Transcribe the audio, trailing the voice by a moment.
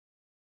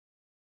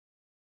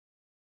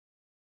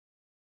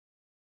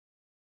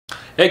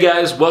Hey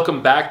guys,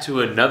 welcome back to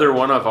another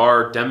one of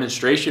our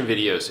demonstration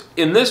videos.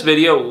 In this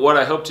video, what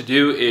I hope to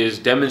do is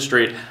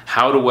demonstrate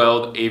how to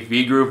weld a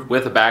V-groove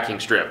with a backing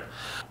strip.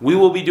 We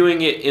will be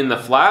doing it in the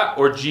flat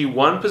or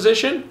G1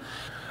 position.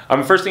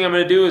 First thing I'm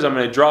going to do is I'm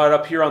going to draw it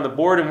up here on the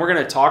board, and we're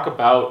going to talk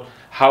about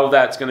how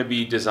that's going to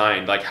be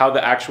designed, like how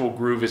the actual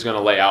groove is going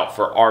to lay out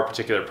for our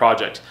particular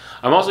project.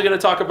 I'm also going to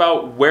talk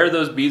about where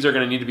those beads are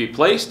going to need to be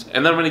placed,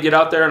 and then I'm going to get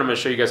out there and I'm going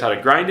to show you guys how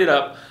to grind it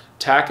up,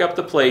 tack up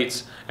the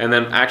plates, and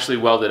then actually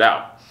weld it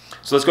out.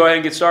 So let's go ahead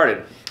and get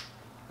started.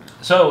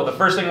 So the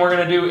first thing we're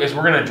going to do is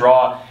we're going to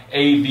draw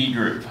a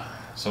V-groove.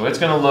 So it's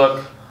going to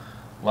look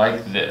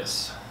like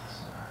this.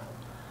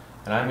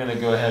 And I'm going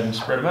to go ahead and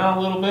spread them out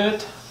a little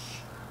bit.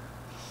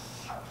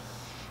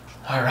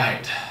 All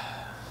right.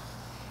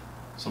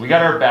 So we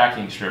got our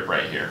backing strip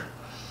right here.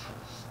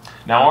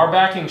 Now our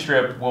backing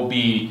strip will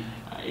be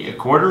a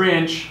quarter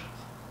inch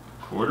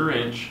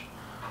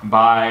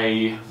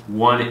by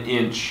 1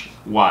 inch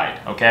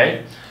wide,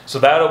 okay? So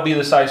that'll be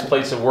the size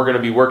plates that we're going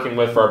to be working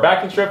with for our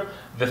backing strip.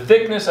 The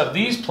thickness of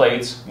these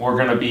plates, we're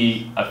going to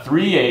be a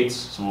 3/8,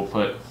 so we'll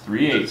put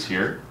 3/8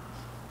 here.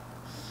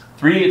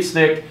 3/8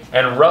 thick,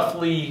 and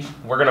roughly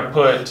we're going to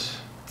put,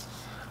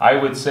 I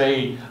would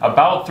say,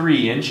 about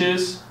 3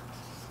 inches.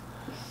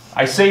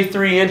 I say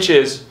 3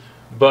 inches,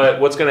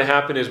 but what's going to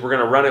happen is we're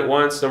going to run it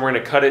once, then we're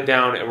going to cut it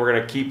down, and we're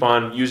going to keep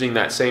on using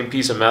that same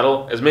piece of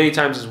metal as many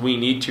times as we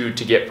need to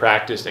get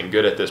practiced and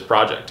good at this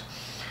project.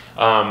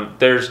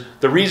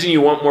 The reason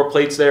you want more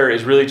plates there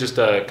is really just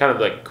to kind of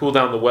like cool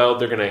down the weld.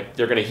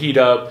 They're gonna heat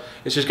up.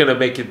 It's just gonna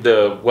make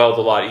the weld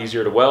a lot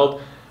easier to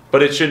weld,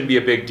 but it shouldn't be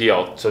a big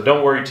deal. So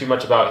don't worry too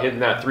much about hitting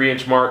that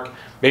 3-inch mark.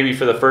 Maybe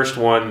for the first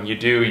one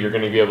you're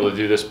gonna be able to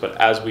do this, but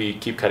as we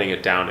keep cutting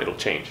it down, it'll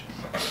change.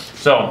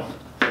 So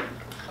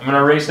I'm gonna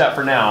erase that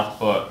for now,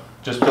 but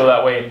just so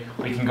that way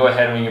we can go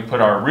ahead and we can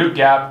put our root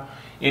gap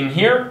in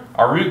here.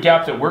 Our root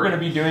gap that we're gonna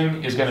be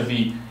doing is gonna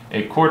be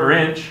a quarter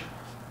inch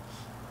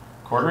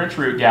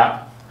root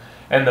gap,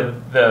 and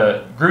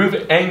the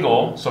groove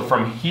angle, so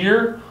from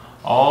here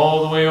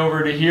all the way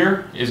over to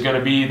here, is going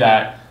to be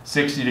that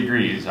 60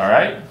 degrees, all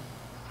right?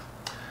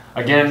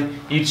 Again,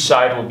 each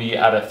side will be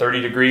at a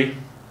 30 degree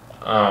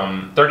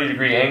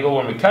angle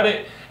when we cut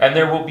it, and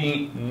there will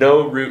be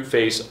no root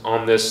face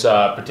on this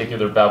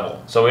particular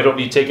bevel. So it'll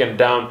be taken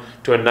down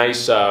to a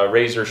nice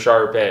razor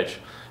sharp edge.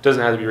 It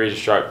doesn't have to be razor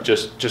sharp,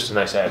 just a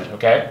nice edge,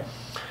 okay?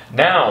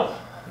 Now,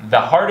 the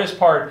hardest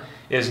part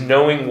is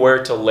knowing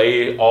where to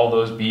lay all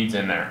those beads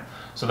in there.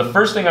 So the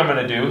first thing I'm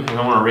going to do is I'm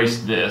going to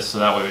erase this so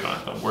that way we don't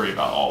have to worry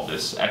about all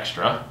this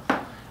extra.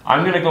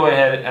 I'm going to go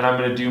ahead and I'm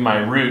going to do my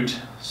root.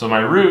 So my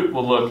root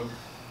will look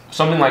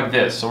something like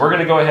this. So we're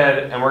going to go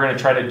ahead and we're going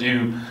to try to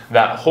do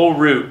that whole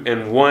root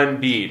in one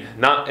bead.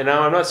 And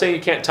now I'm not saying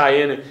you can't tie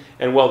in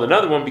and weld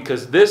another one,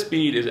 because this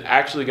bead is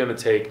actually going to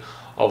take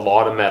a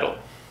lot of metal.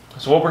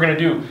 So what we're going to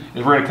do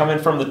is we're going to come in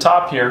from the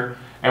top here,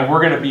 and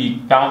we're going to be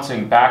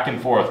bouncing back and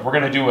forth. We're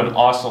going to do an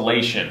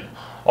oscillation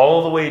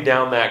all the way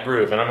down that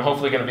groove, and I'm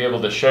hopefully going to be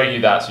able to show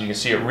you that so you can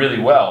see it really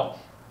well.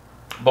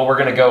 But we're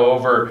going to go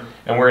over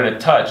and we're going to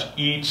touch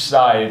each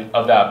side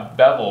of that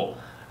bevel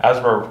as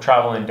we're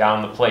traveling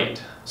down the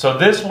plate. So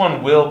this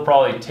one will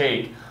probably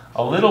take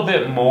a little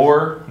bit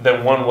more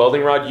than one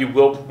welding rod. You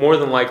will more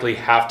than likely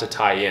have to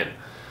tie in.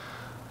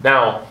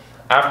 Now,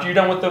 after you're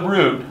done with the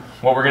root,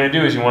 what we're going to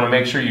do is you want to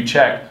make sure you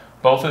check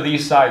both of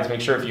these sides. Make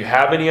sure if you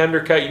have any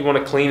undercut, you want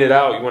to clean it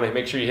out. You want to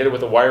make sure you hit it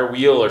with a wire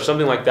wheel or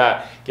something like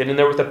that. Get in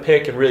there with a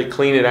pick and really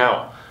clean it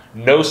out.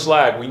 No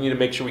slag. We need to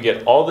make sure we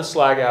get all the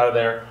slag out of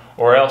there,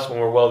 or else when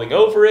we're welding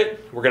over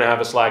it, we're going to have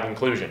a slag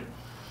inclusion.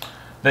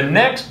 The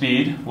next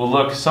bead will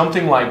look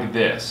something like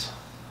this.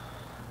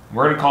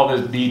 We're going to call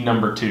this bead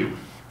number 2.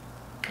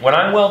 When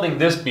I'm welding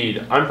this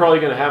bead, I'm probably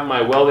going to have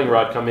my welding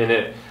rod come in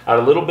at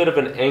a little bit of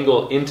an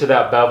angle into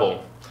that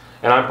bevel.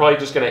 And I'm probably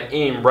just going to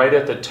aim right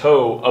at the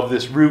toe of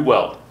this root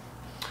weld.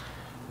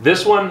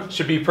 This one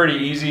should be pretty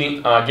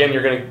easy. Again,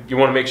 you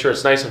want to make sure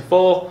it's nice and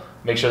full,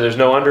 make sure there's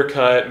no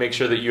undercut, make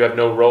sure that you have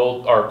no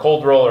roll or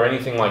cold roll or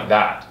anything like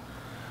that.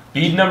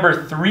 Bead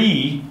number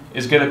 3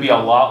 is going to be a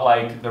lot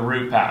like the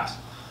root pass.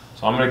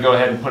 So I'm going to go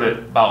ahead and put it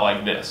about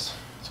like this.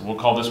 So we'll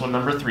call this one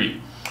number 3.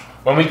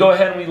 When we go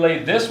ahead and we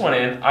lay this one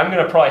in, I'm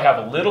going to probably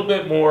have a little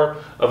bit more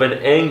of an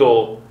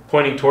angle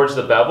pointing towards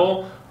the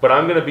bevel, but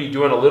I'm going to be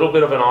doing a little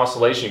bit of an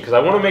oscillation because I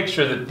want to make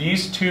sure that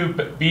these two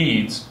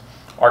beads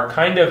are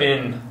kind of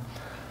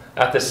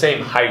at the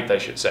same height, I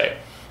should say.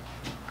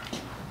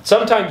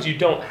 Sometimes you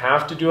don't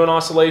have to do an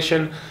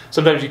oscillation.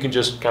 Sometimes you can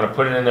just kind of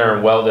put it in there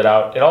and weld it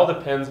out. It all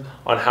depends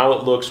on how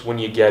it looks when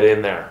you get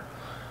in there.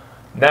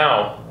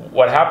 Now,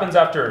 what happens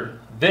after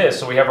this,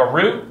 so we have our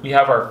root, we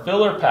have our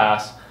filler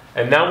pass,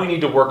 and now we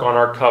need to work on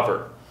our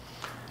cover.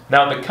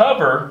 Now the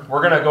cover,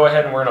 we're going to go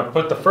ahead and we're going to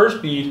put the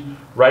first bead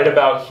right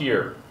about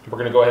here. We're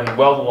going to go ahead and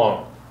weld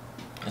along.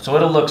 So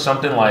it'll look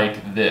something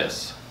like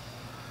this.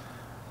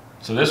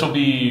 So this will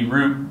be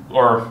root,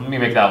 or let me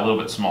make that a little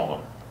bit smaller.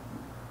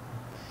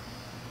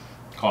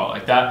 Call it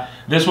like that.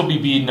 This will be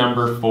bead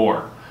number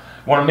 4.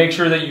 Want to make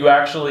sure that you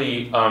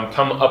actually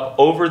come up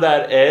over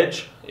that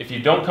edge if you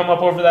don't come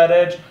up over that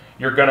edge,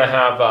 you're gonna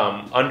have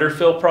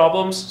underfill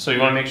problems. So you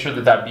wanna make sure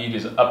that that bead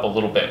is up a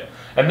little bit.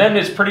 And then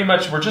it's pretty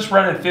much, we're just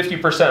running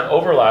 50%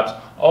 overlaps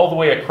all the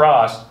way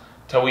across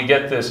till we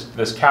get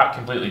this cap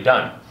completely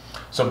done.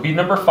 So bead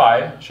number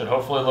 5 should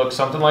hopefully look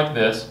something like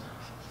this.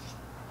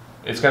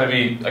 It's going to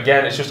be,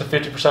 again, it's just a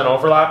 50%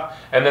 overlap.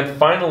 And then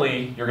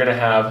finally, you're going to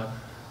have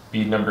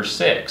bead number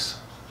 6.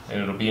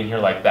 And it'll be in here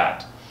like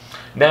that.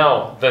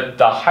 Now,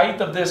 the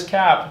height of this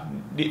cap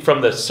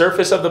from the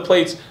surface of the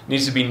plates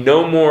needs to be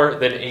no more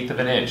than 1/8 of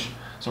an inch.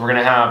 So we're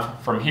going to have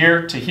from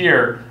here to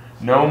here,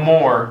 no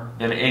more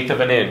than 1/8 of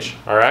an inch.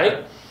 All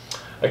right?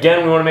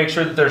 Again, we want to make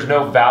sure that there's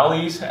no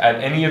valleys at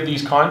any of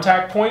these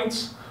contact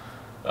points.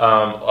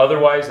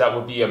 Otherwise, that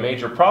would be a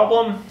major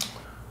problem.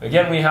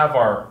 Again, we have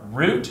our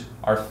root,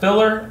 our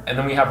filler, and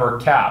then we have our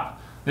cap.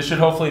 This should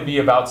hopefully be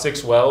about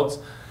 6 welds.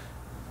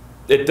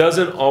 It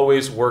doesn't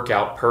always work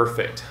out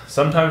perfect.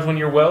 Sometimes when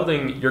you're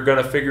welding, you're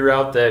gonna figure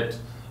out that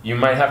you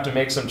might have to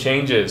make some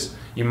changes.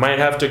 You might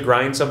have to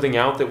grind something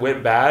out that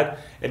went bad,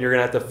 and you're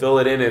gonna have to fill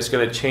it in, and it's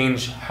gonna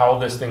change how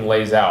this thing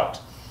lays out.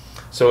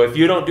 So if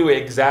you don't do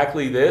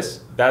exactly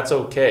this, that's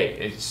okay.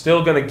 It's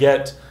still gonna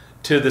get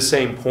to the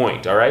same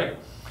point, all right?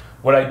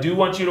 What I do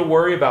want you to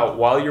worry about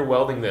while you're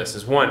welding this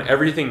is, one,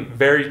 everything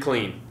very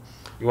clean.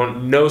 You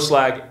want no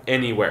slag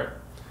anywhere.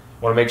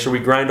 You want to make sure we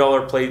grind all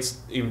our plates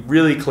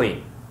really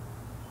clean.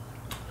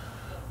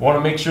 We want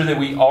to make sure that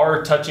we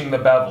are touching the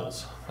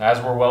bevels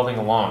as we're welding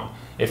along.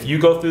 If you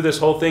go through this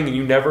whole thing and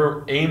you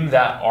never aim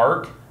that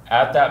arc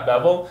at that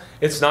bevel,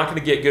 it's not going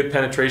to get good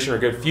penetration or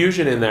good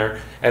fusion in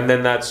there, and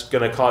then that's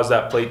going to cause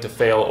that plate to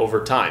fail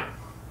over time.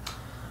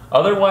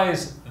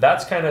 Otherwise,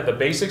 that's kind of the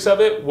basics of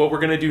it. What we're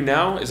going to do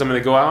now is I'm going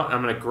to go out and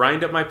I'm going to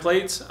grind up my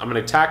plates, I'm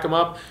going to tack them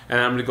up, and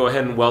I'm going to go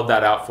ahead and weld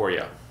that out for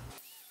you.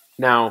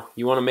 Now,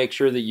 you want to make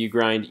sure that you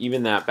grind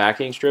even that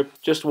backing strip,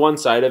 just one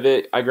side of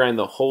it. I grind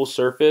the whole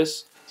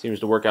surface,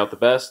 seems to work out the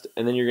best,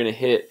 and then you're going to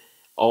hit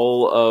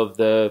all of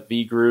the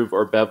V-groove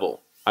or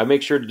bevel. I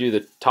make sure to do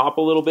the top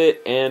a little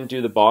bit and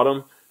do the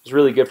bottom. It's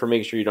really good for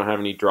making sure you don't have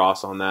any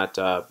dross on that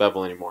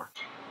bevel anymore.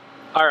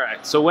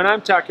 Alright, so when I'm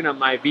tacking up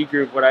my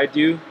V-groove, what I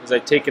do is I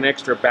take an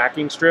extra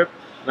backing strip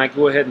and I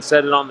go ahead and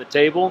set it on the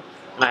table,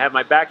 and I have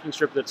my backing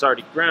strip that's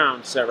already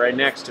ground set right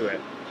next to it.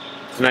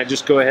 And I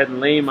just go ahead and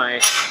lay my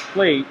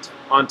plate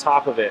on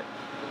top of it.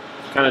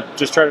 Kind of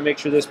just try to make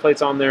sure this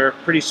plate's on there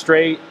pretty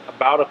straight,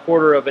 about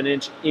 1/4 of an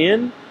inch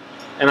in,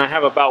 and I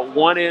have about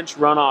 1 inch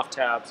runoff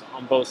tabs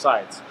on both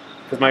sides.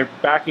 Because my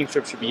backing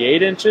strip should be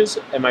 8 inches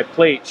and my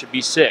plate should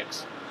be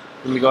 6.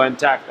 Let me go ahead and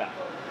tack that.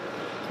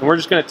 And we're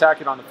just going to tack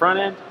it on the front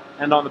end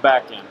and on the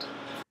back end.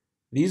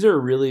 These are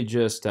really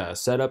just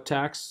setup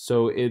tacks,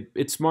 so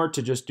it's smart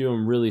to just do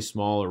them really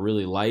small or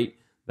really light.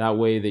 That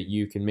way that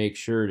you can make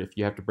sure if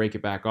you have to break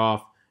it back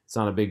off, it's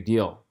not a big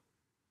deal.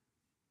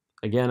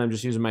 Again, I'm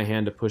just using my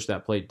hand to push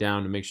that plate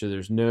down to make sure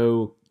there's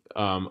no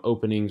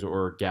openings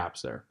or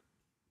gaps there.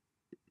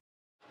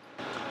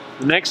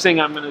 The next thing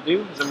I'm going to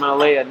do is I'm going to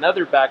lay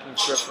another backing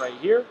strip right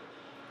here,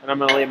 and I'm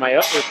going to lay my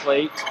other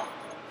plate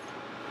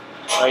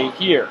right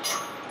here.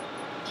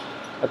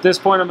 At this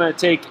point, I'm going to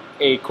take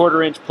a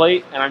 1/4 inch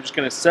plate and I'm just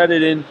going to set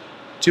it in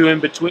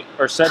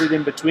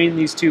between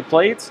these two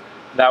plates.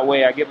 That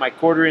way I get my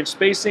 1/4 inch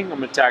spacing. I'm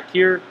going to tack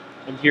here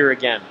and here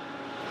again.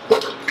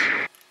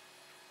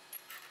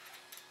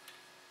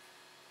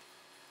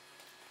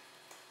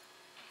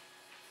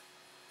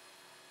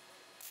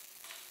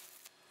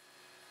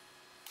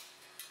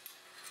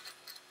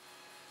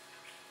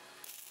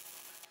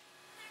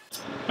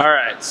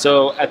 Alright,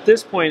 so at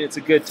this point it's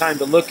a good time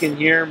to look in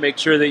here, make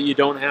sure that you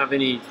don't have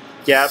any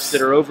gaps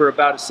that are over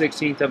about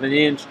 1/16 of an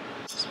inch.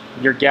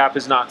 Your gap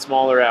is not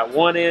smaller at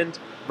one end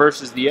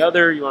versus the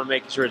other. You want to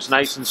make sure it's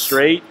nice and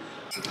straight.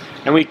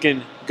 And we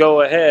can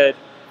go ahead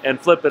and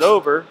flip it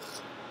over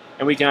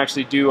and we can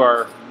actually do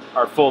our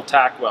full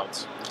tack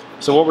welds.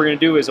 So what we're going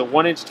to do is a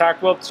 1 inch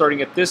tack weld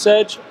starting at this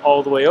edge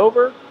all the way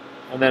over,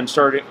 and then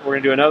we're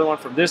going to do another one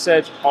from this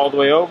edge all the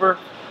way over,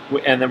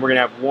 and then we're going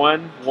to have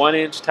one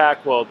inch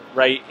tack weld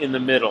right in the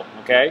middle,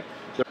 okay?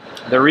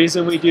 The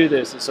reason we do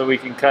this is so we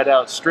can cut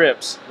out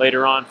strips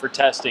later on for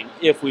testing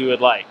if we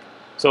would like.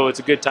 So it's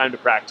a good time to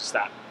practice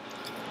that.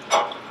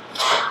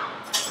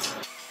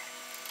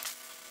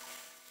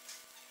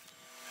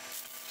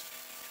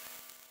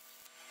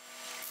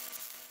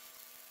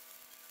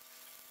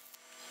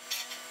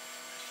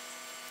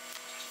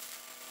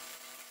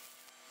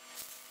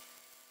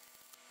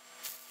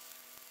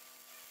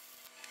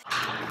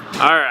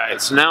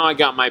 Alright, so now I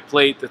got my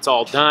plate that's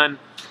all done.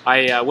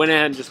 I went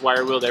ahead and just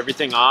wire wheeled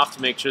everything off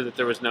to make sure that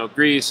there was no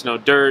grease, no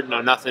dirt,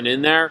 nothing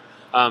in there.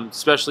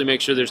 Especially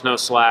make sure there's no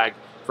slag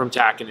from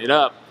tacking it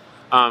up.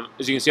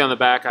 As you can see on the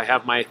back, I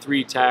have my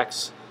 3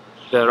 tacks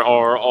that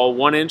are all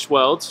 1 inch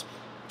welds.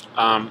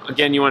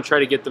 Again, you want to try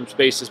to get them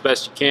spaced as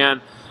best you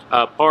can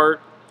apart.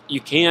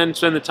 You can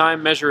spend the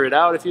time, measure it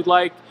out if you'd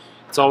like.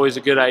 It's always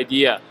a good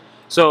idea.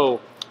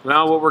 So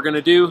now what we're going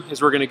to do is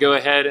we're going to go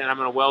ahead and I'm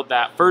going to weld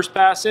that first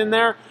pass in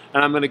there,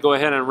 and I'm going to go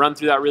ahead and run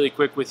through that really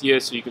quick with you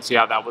so you can see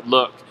how that would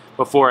look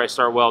before I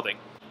start welding.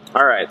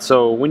 All right,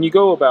 so when you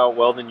go about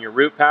welding your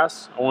root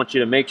pass, I want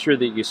you to make sure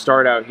that you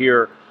start out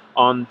here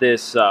on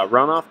this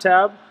runoff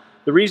tab.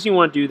 The reason you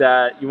want to do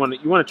that, you want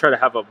to try to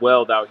have a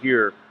weld out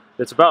here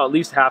that's about at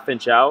least 1/2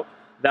 inch out.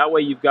 That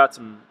way you've got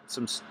some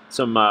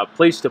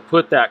place to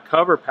put that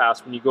cover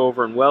pass when you go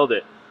over and weld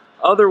it.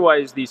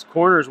 Otherwise, these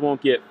corners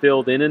won't get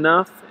filled in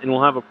enough, and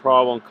we'll have a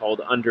problem called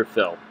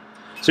underfill.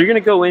 So you're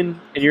going to go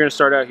in and you're going to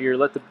start out here.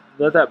 Let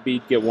that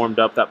bead get warmed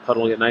up, that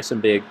puddle get nice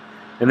and big,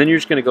 and then you're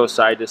just going to go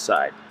side to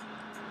side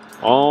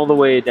all the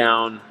way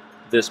down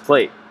this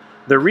plate.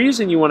 The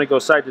reason you want to go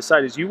side to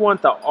side is you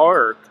want the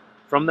arc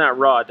from that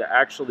rod to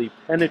actually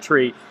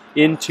penetrate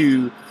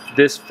into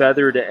this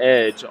feathered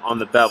edge on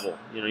the bevel.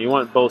 You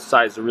want both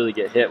sides to really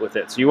get hit with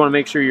it. So you want to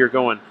make sure you're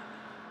going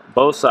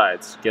both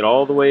sides. Get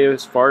all the way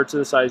as far to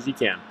the side as you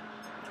can.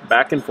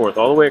 Back and forth,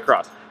 all the way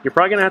across. You're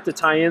probably going to have to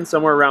tie in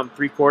somewhere around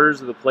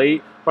 3/4 of the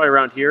plate, probably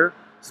around here.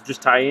 So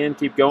just tie in,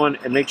 keep going,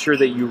 and make sure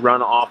that you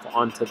run off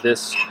onto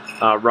this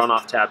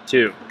runoff tab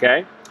too,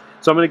 okay?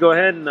 So I'm going to go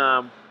ahead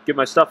and get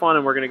my stuff on,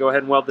 and we're going to go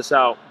ahead and weld this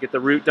out, get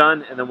the root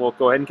done, and then we'll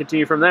go ahead and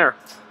continue from there.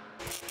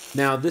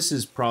 Now this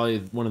is probably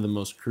one of the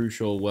most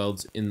crucial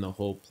welds in the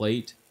whole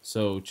plate,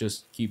 so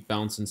just keep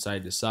bouncing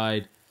side to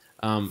side.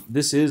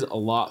 This is a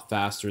lot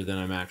faster than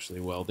I'm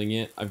actually welding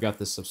it. I've got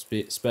this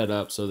sped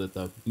up so that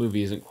the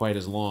movie isn't quite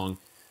as long.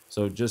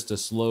 So just a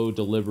slow,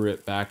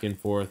 deliberate back and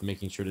forth,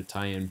 making sure to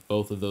tie in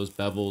both of those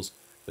bevels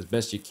as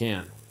best you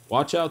can.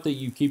 Watch out that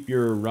you keep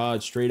your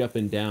rod straight up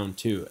and down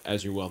too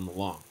as you're welding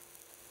along.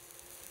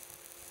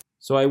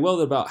 So I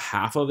welded about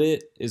half of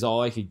it is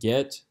all I could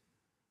get.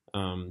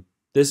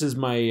 This is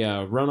my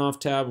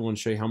runoff tab. I want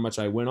to show you how much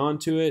I went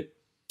onto it.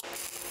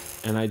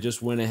 And I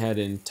just went ahead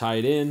and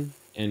tied in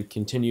and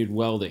continued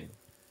welding.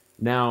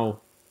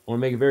 Now, I want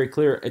to make it very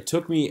clear, it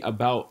took me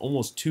about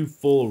almost 2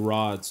 full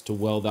rods to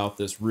weld out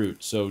this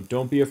root. So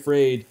don't be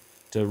afraid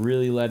to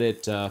really let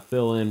it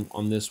fill in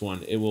on this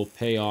one. It will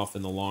pay off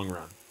in the long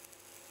run.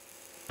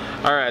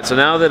 All right, so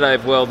now that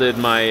I've welded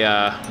my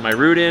my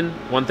root in,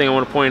 one thing I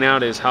want to point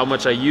out is how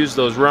much I use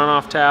those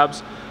runoff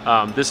tabs.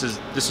 This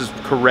is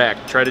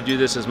correct. Try to do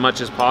this as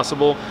much as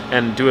possible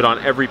and do it on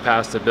every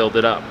pass to build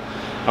it up.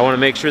 I want to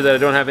make sure that I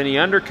don't have any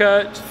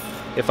undercut.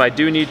 If I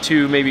do need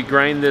to maybe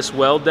grind this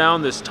weld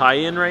down, this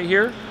tie-in right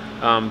here,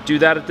 do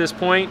that at this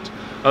point.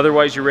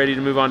 Otherwise, you're ready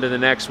to move on to the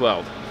next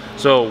weld.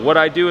 So what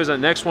I do is the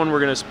next one we're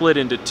going to split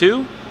into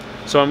 2.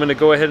 So I'm going to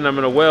go ahead and I'm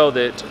going to weld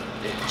it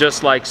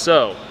just like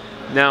so.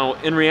 Now,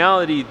 in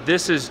reality,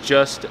 this is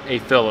just a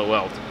fillet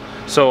weld.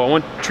 So I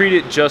want to treat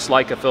it just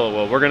like a fillet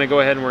weld. We're going to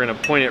go ahead and we're going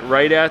to point it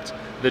right at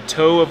the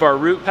toe of our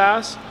root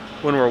pass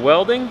when we're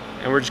welding,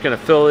 and we're just going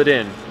to fill it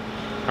in.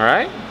 All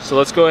right, so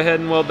let's go ahead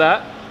and weld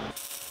that.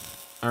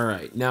 All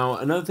right, now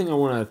another thing I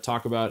want to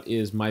talk about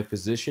is my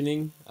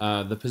positioning.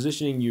 The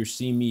positioning you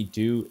see me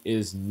do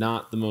is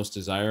not the most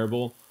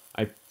desirable.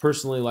 I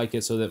personally like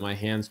it so that my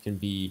hands can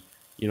be,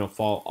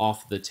 fall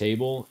off the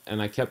table, and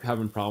I kept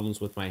having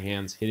problems with my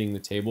hands hitting the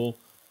table,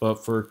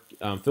 but for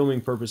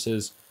filming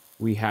purposes,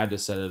 we had to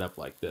set it up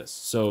like this.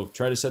 So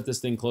try to set this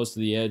thing close to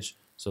the edge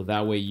so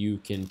that way you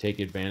can take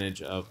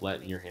advantage of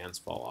letting your hands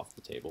fall off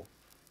the table.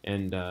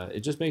 And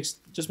it just makes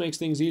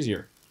things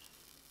easier.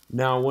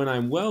 Now when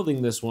I'm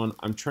welding this one,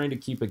 I'm trying to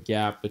keep a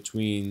gap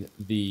between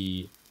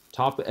the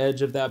top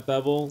edge of that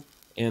bevel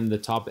and the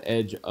top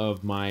edge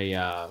of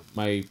my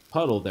my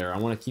puddle there. I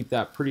want to keep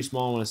that pretty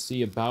small. I want to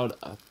see about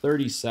a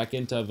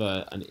 32nd of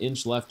an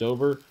inch left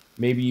over,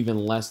 maybe even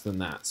less than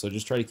that. So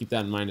just try to keep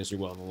that in mind as you're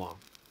welding along.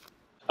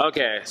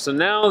 Okay, so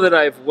now that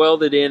I've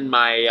welded in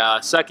my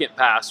second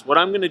pass, what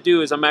I'm going to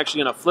do is I'm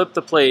actually going to flip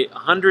the plate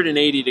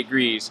 180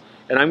 degrees,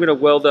 and I'm going to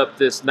weld up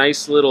this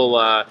nice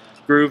little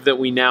groove that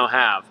we now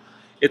have.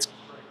 It's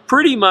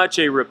pretty much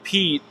a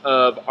repeat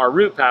of our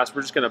root pass.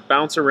 We're just going to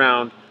bounce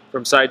around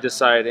from side to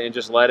side and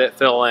just let it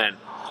fill in.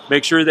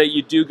 Make sure that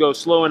you do go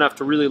slow enough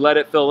to really let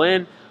it fill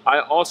in. I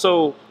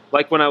also,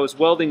 like when I was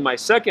welding my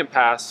second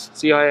pass,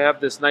 see how I have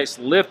this nice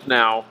lip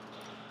now?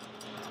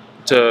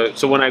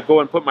 So when I go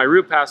and put my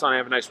root pass on, I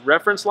have a nice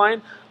reference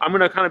line. I'm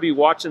going to kind of be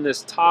watching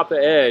this top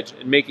edge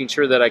and making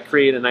sure that I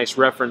create a nice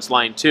reference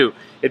line too.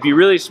 It'd be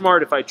really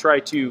smart if I try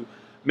to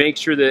make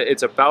sure that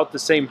it's about the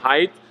same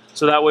height,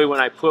 so that way when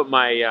I put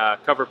my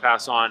cover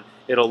pass on,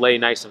 it'll lay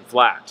nice and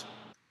flat.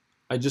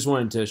 I just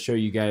wanted to show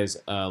you guys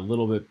a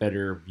little bit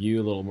better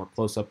view, a little more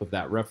close-up of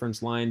that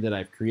reference line that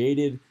I've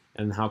created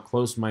and how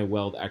close my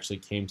weld actually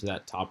came to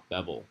that top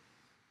bevel.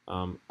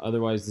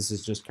 Otherwise, this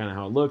is just kind of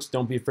how it looks.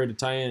 Don't be afraid to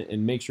tie in,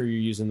 and make sure you're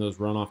using those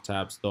runoff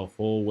tabs the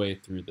whole way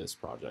through this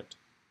project.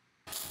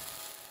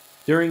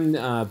 During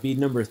bead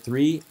number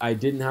 3, I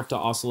didn't have to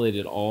oscillate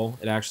at all.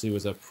 It actually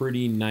was a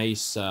pretty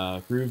nice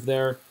groove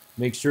there.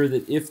 Make sure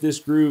that if this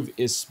groove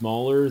is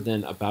smaller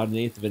than about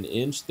 1/8 of an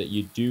inch, that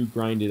you do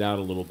grind it out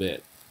a little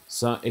bit.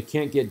 So it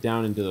can't get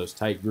down into those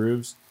tight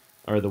grooves,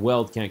 or the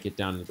weld can't get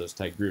down into those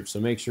tight grooves. So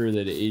make sure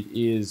that it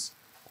is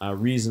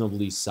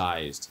reasonably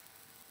sized.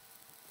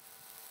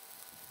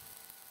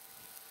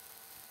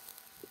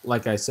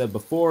 Like I said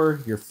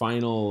before, your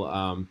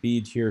final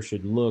bead here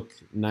should look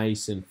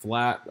nice and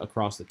flat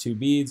across the 2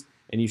 beads,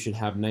 and you should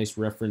have nice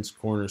reference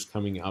corners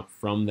coming up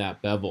from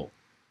that bevel.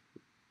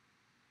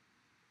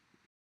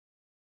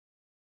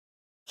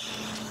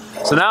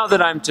 So now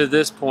that I'm to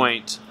this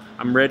point,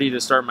 I'm ready to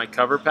start my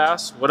cover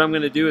pass. What I'm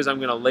going to do is I'm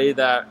going to lay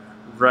that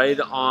right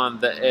on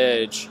the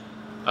edge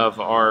of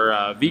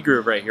our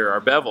V-groove right here,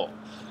 our bevel.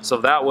 So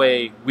that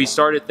way we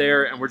start it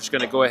there, and we're just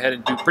going to go ahead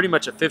and do pretty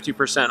much a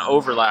 50%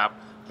 overlap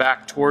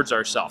back towards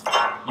ourselves.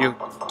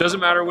 Doesn't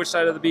matter which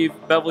side of the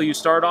bevel you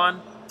start on.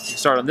 You can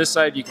start on this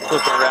side, you can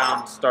flip it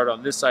around, start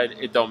on this side,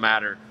 it don't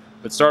matter.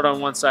 But start on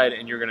one side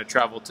and you're going to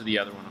travel to the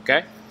other one,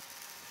 okay?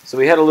 So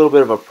we had a little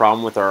bit of a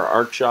problem with our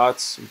arc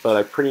shots, but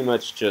I pretty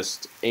much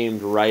just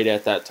aimed right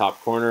at that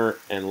top corner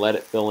and let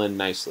it fill in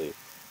nicely.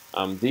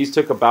 These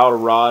took about a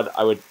rod.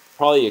 I would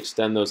probably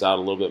extend those out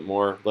a little bit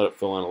more, let it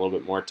fill in a little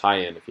bit more, tie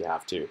in if you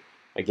have to.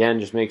 Again,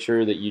 just make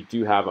sure that you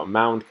do have a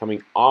mound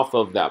coming off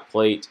of that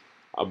plate,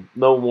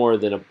 no more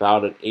than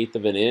about 1/8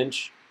 of an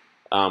inch.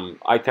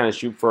 I kind of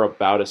shoot for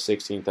about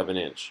 1/16 of an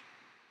inch.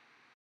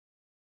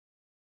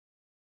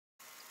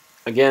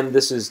 Again,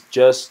 this is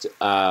just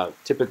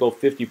typical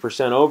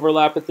 50%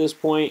 overlap at this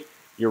point.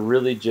 You're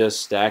really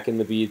just stacking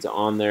the beads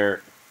on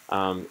there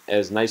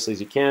as nicely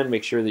as you can.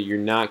 Make sure that you're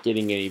not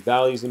getting any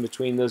valleys in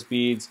between those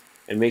beads,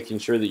 and making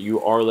sure that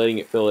you are letting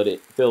it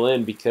fill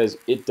in, because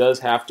it does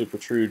have to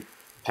protrude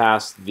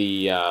past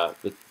the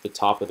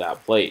top of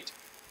that plate.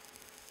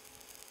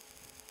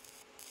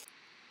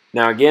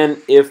 Now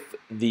again, if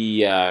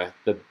the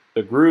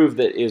groove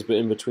that is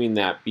in between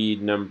that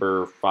bead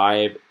number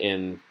 5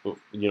 and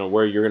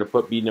where you're going to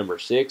put bead number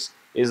 6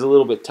 is a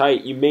little bit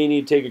tight, you may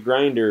need to take a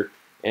grinder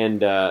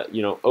and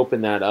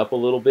open that up a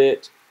little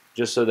bit,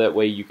 just so that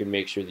way you can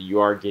make sure that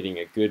you are getting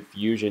a good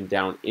fusion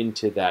down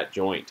into that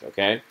joint,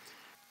 okay?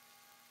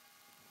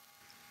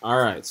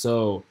 Alright,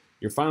 so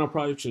your final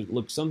product should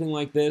look something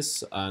like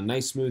this. A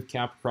nice smooth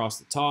cap across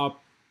the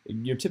top,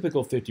 your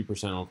typical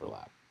 50%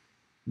 overlap.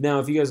 Now,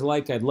 if you guys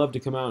like, I'd love to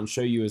come out and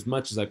show you as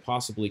much as I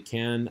possibly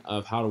can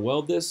of how to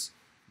weld this,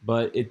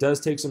 but it does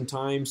take some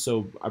time,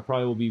 so I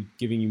probably will be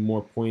giving you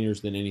more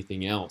pointers than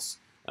anything else.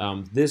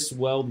 This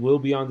weld will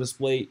be on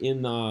display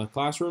in the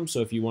classroom, so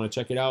if you want to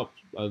check it out,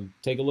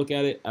 take a look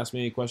at it, ask me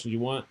any questions you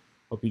want.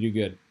 Hope you do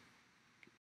good.